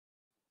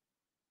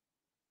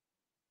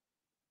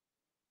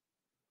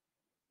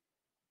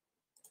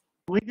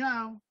we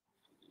go.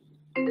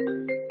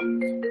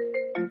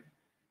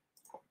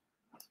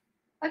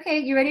 Okay,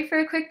 you ready for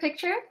a quick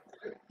picture?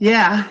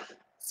 Yeah.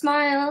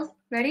 Smile.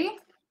 Ready?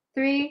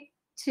 3,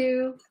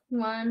 2,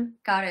 1.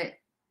 Got it.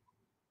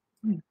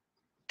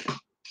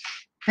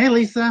 Hey,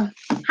 Lisa.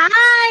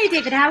 Hi,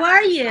 David. How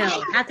are you?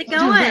 How's it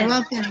going?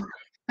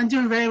 I'm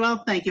doing very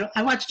well, thank you.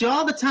 I watched you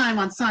all the time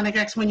on Sonic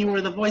X when you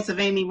were the voice of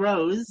Amy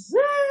Rose.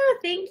 Woo!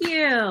 Thank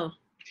you.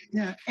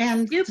 Yeah,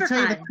 and Super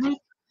fun.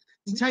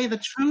 To tell you the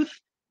truth,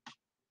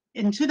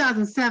 in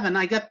 2007,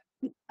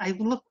 I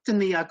looked in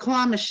the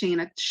claw machine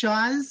at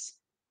Shaw's,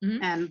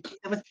 and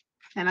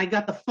I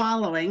got the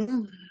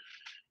following.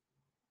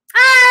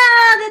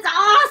 Ah, that's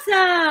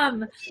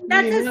awesome!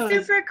 That's a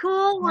super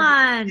cool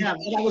one. Yeah,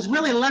 but I was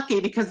really lucky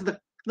because the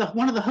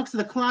one of the hooks of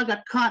the claw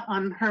got caught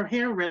on her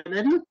hair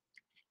ribbon.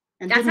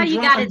 That's how you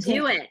got to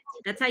do it.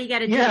 That's how you got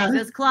to do it.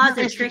 Those claws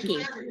are tricky.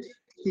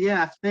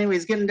 Yeah.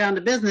 Anyways, getting down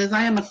to business,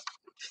 I am a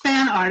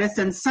fan artist,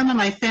 and some of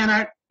my fan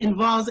art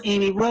involves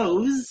Amy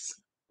Rose.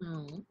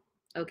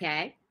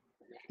 Okay.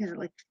 Yeah,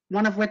 like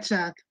one of which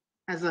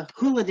as a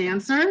hula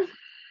dancer.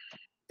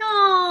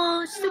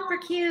 Oh, super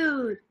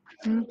cute.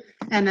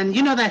 And then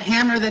you know that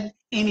hammer that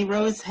Amy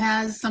Rose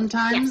has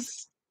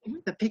sometimes?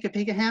 Yes. The Pika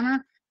Pika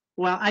hammer?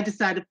 Well, I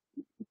decided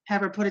to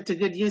have her put it to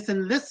good use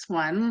in this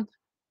one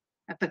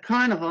at the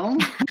carnival.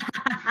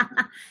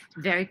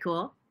 Very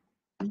cool.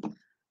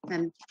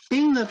 And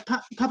being the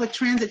public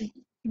transit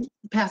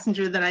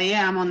passenger that I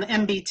am on the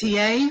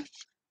MBTA,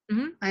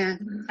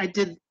 I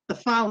did the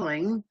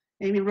following.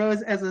 Amy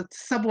Rose as a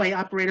subway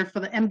operator for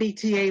the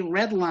MBTA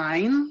Red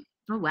Line.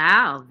 Oh,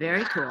 wow.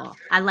 Very cool.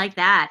 I like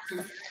that.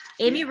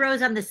 Amy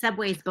Rose on the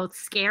subway is both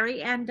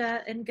scary and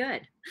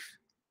good.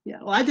 Yeah,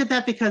 well, I did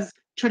that because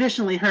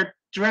traditionally her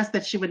dress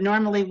that she would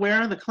normally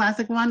wear, the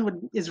classic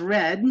one, is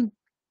red.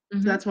 So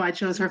that's why I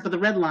chose her for the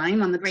Red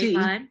Line on the T.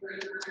 Line.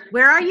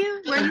 Where are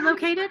you? Where are you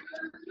located?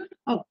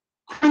 Oh,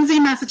 Quincy,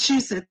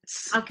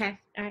 Massachusetts. Okay.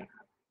 All right.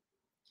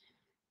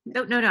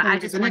 No. I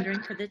was just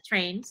wondering for the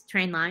train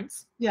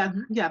lines. Yeah,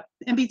 yeah.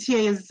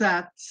 MBTA is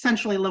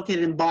centrally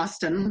located in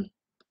Boston.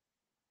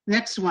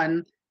 Next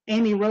one,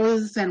 Amy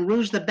Rose and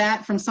Rouge the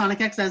Bat from Sonic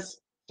X as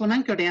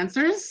flamenco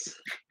dancers.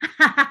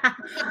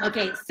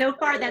 Okay, so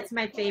far that's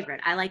my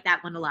favorite. I like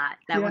that one a lot.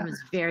 That one was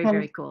very,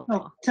 very cool.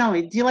 Oh, tell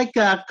me, do you like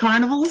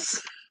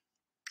carnivals?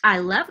 I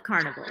love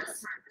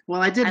carnivals.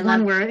 Well, I did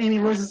one where Amy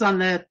Rose is on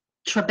the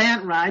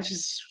Trabant ride, which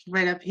is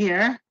right up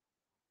here.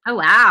 Oh,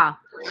 wow.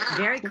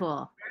 Very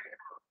cool.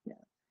 Yeah.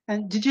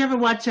 And did you ever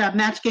watch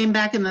Match Game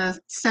back in the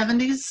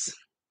 70s?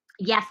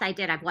 Yes, I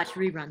did. I've watched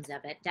reruns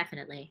of it,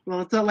 definitely. Well,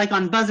 it's like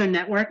on Buzzer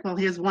Network. Well,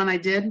 here's one I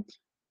did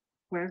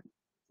where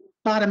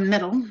bottom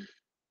middle.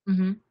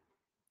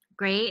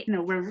 Great. You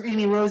know, where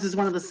Amy Rose is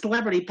one of the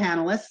celebrity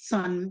panelists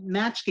on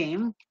Match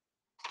Game.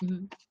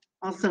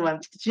 Also,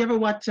 did you ever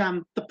watch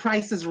The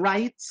Price is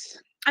Right?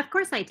 Of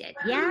course I did.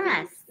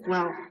 Yes.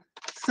 Well,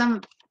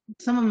 some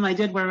of them I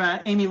did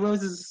where Amy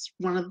Rose is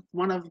one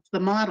of the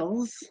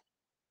models.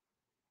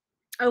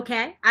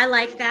 Okay, I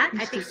like that.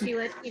 I think she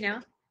would, you know.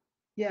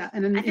 Yeah,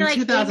 and then I feel like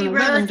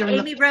 2011,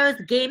 Amy Rose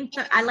game.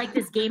 I like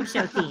this game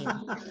show theme.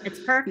 It's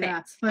perfect.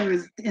 Yeah, it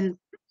was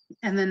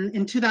and then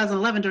in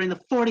 2011 during the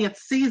 40th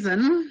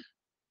season,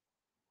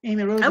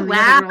 Amy Rose and the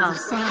other girls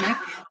of Sonic.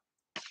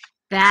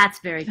 That's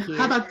very cute.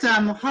 How about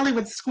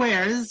Hollywood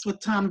Squares with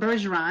Tom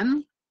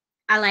Bergeron?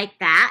 I like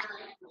that.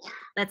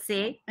 Let's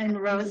see. Amy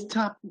Rose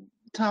top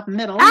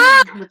middle.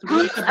 It's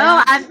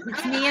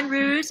me and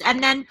Rouge,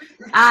 and then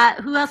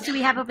who else do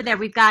we have over there?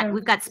 We've got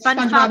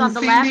SpongeBob on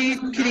the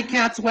left. Kitty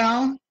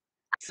Catwell,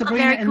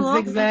 Sabrina and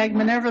Zigzag,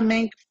 Minerva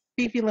Mink,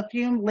 Fifi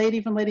LaFume,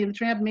 Lady from Lady and the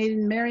Tramp,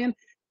 Maiden Marian,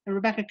 and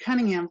Rebecca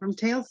Cunningham from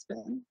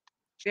Tailspin.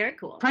 Very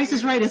cool. Price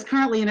is Right is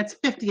currently in its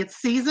 50th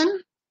season.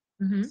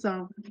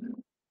 So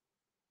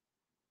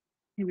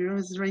Amy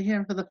Rose is right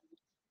here for the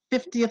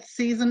 50th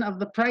season of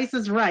The Price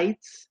is Right.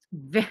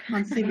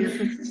 On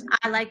CBS.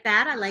 I like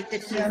that. I like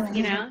that she's,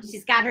 you know,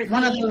 she's got her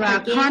one theme,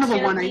 of the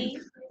carnival one.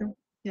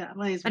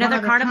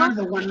 Another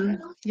carnival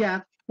one.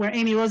 Yeah, where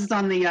Amy Rose is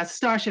on the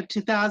Starship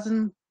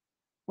 2000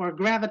 or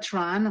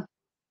Gravitron.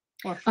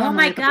 Oh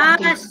my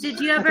gosh!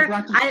 Did you ever?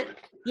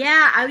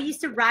 I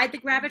used to ride the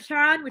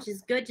Gravitron, which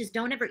is good. Just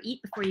don't ever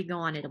eat before you go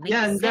on it. It'll make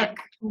you sick.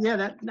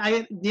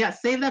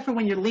 Save that for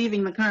when you're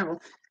leaving the carnival.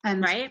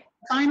 And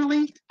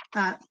finally,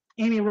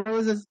 Amy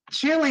Rose's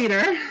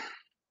cheerleader.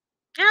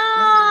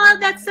 Oh,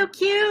 that's so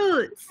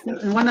cute.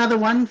 And one other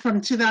one from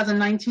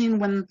 2019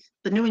 when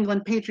the New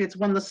England Patriots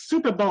won the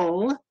Super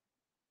Bowl.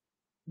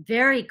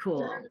 Very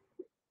cool.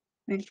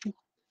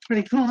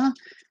 Pretty cool, huh?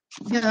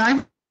 Yeah,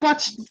 I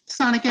watched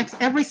Sonic X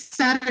every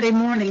Saturday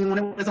morning when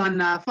it was on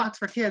Fox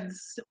for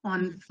Kids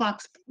on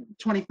Fox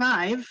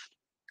 25.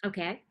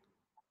 Okay.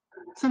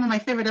 Some of my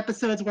favorite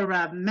episodes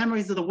were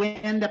Memories of the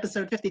Wind,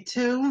 episode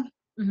 52.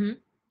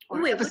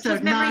 Wait, which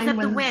was Memories of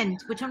the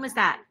Wind? Which one was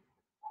that?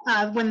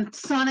 When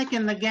Sonic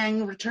and the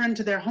gang return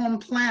to their home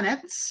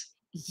planet.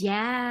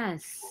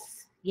 Yes.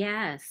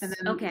 And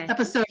then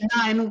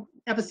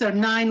episode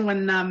 9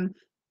 when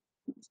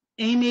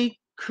Amy,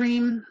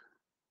 Cream,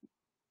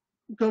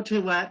 go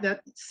to the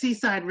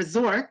Seaside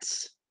Resort.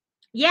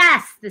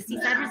 Yes, the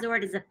Seaside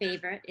Resort is a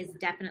favorite. Is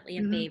definitely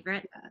a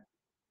favorite.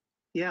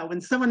 Yeah,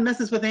 when someone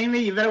messes with Amy,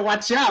 you better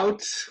watch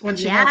out when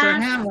she has her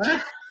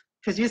hammer,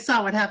 because you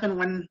saw what happened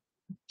when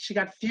she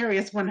got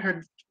furious when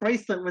her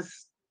bracelet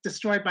was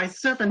destroyed by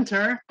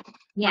Serpenter.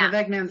 Yeah. One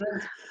of Eggman's.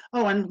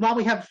 Oh, and while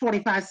we have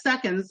 45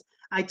 seconds,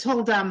 I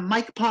told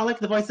Mike Pollock,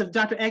 the voice of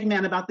Dr.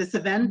 Eggman, about this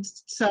event.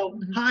 So,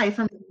 hi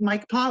from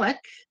Mike Pollock.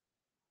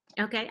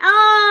 Okay.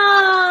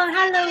 Oh,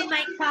 hello,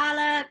 Mike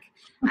Pollock.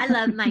 I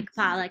love Mike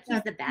Pollock.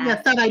 He's the best. Yeah, I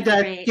thought I'd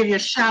give you a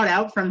shout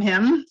out from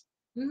him.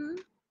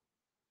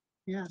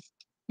 Yeah.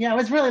 Yeah, I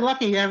was really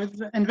lucky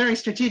and very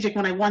strategic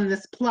when I won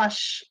this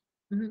plush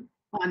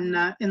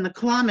on in the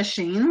claw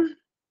machine.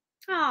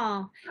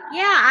 Oh,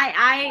 yeah,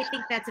 I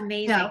think that's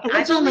amazing. Yeah,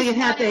 originally it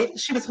had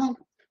she was home.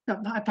 No,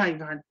 I probably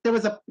gone. It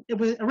was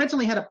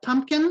originally had a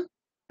pumpkin,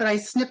 but I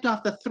snipped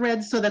off the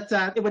thread so that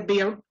it would be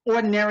an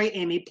ordinary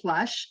Amy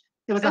plush.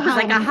 It was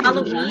like a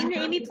Halloween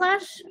Amy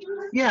plush.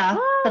 Yeah,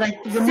 but I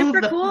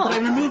removed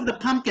the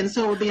pumpkin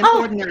so it would be an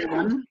ordinary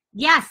one.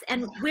 Yes,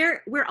 and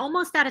we're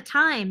almost out of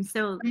time.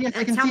 So yes,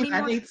 I can tell see me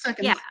that. more. 8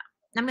 seconds. Yeah,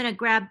 I'm gonna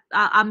grab.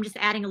 I'm just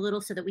adding a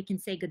little so that we can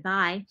say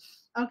goodbye.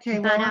 Okay.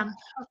 But, well,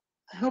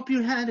 I hope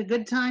you had a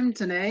good time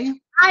today.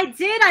 I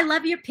did. I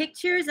love your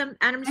pictures.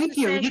 Thank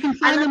you. You can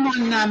find them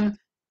on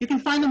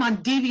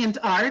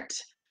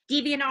DeviantArt.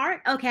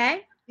 DeviantArt.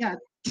 Okay. Yeah.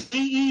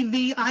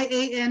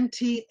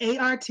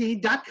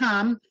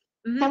 DeviantArt.com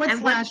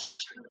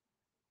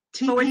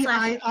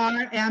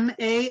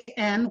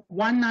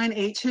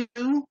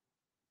 /TIRMAN1982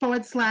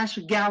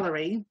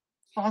 /gallery.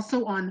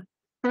 Also on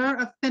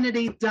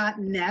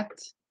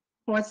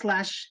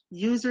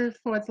furaffinity.net/user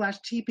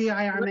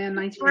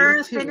 /TPIRMAN1982. Fur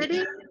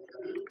Affinity?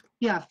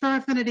 Yeah,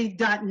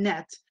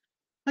 furaffinity.net.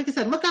 Like I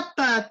said, look up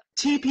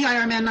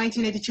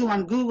TPIRMAN1982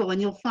 on Google and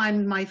you'll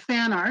find my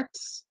fan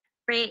arts.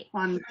 Great.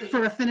 On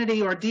Fur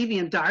Affinity or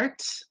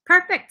DeviantArt.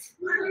 Perfect.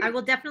 I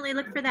will definitely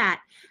look for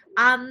that.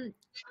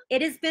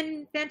 It has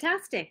been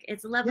fantastic.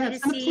 It's lovely to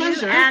see you.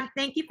 And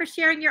thank you for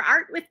sharing your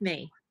art with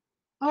me.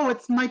 Oh,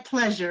 it's my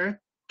pleasure.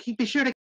 Be sure to